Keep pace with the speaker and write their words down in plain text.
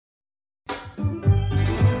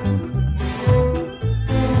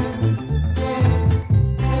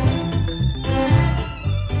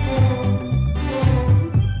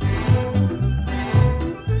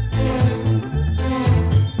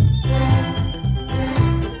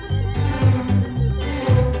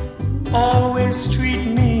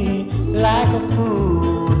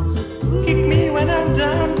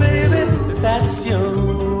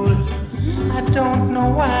don't know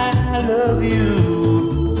why I love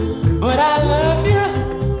you, but I love you,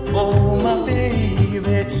 oh my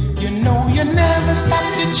baby. You know you never stop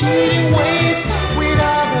your cheating ways with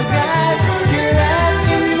other guys. You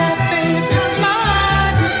laugh in my face, it's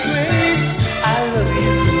my disgrace. I love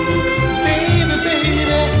you, baby,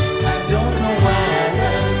 baby. I don't know why I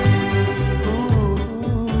love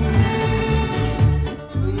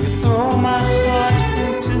you. You throw my heart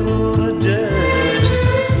into the dirt.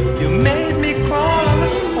 You made me crawl on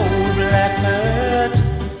this cold black earth.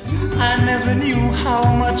 I never knew how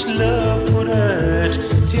much love could hurt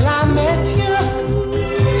till I met you,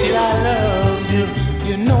 till I loved you.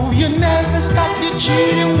 You know you never stop your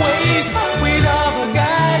cheating ways with